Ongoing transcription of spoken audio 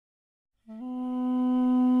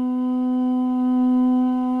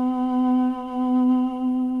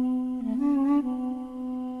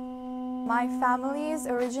My families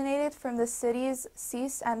originated from the cities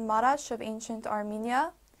Sis and Marash of ancient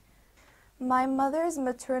Armenia. My mother's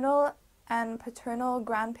maternal and paternal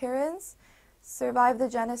grandparents survived the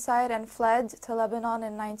genocide and fled to Lebanon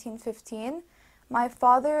in 1915. My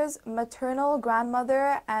father's maternal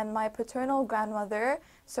grandmother and my paternal grandmother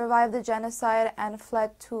survived the genocide and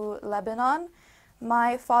fled to Lebanon.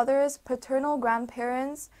 My father's paternal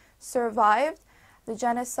grandparents survived the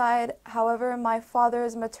genocide. However, my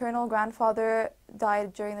father's maternal grandfather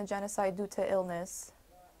died during the genocide due to illness.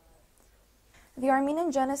 The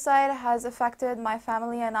Armenian Genocide has affected my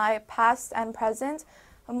family and I, past and present,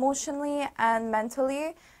 emotionally and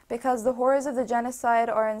mentally, because the horrors of the genocide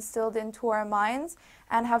are instilled into our minds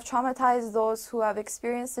and have traumatized those who have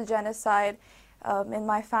experienced the genocide in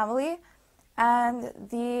my family. And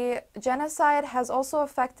the genocide has also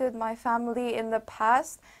affected my family in the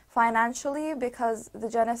past financially, because the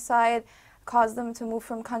genocide caused them to move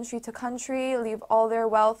from country to country, leave all their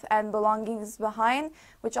wealth and belongings behind,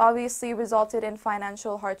 which obviously resulted in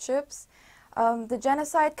financial hardships. The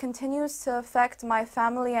genocide continues to affect my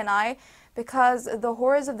family and I because the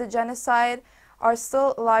horrors of the genocide are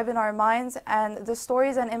still alive in our minds, and the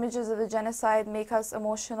stories and images of the genocide make us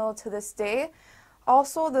emotional to this day.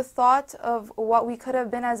 Also, the thought of what we could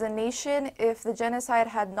have been as a nation if the genocide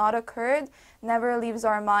had not occurred never leaves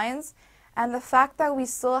our minds. And the fact that we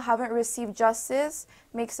still haven't received justice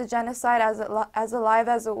makes the genocide as alive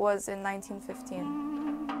as it was in 1915.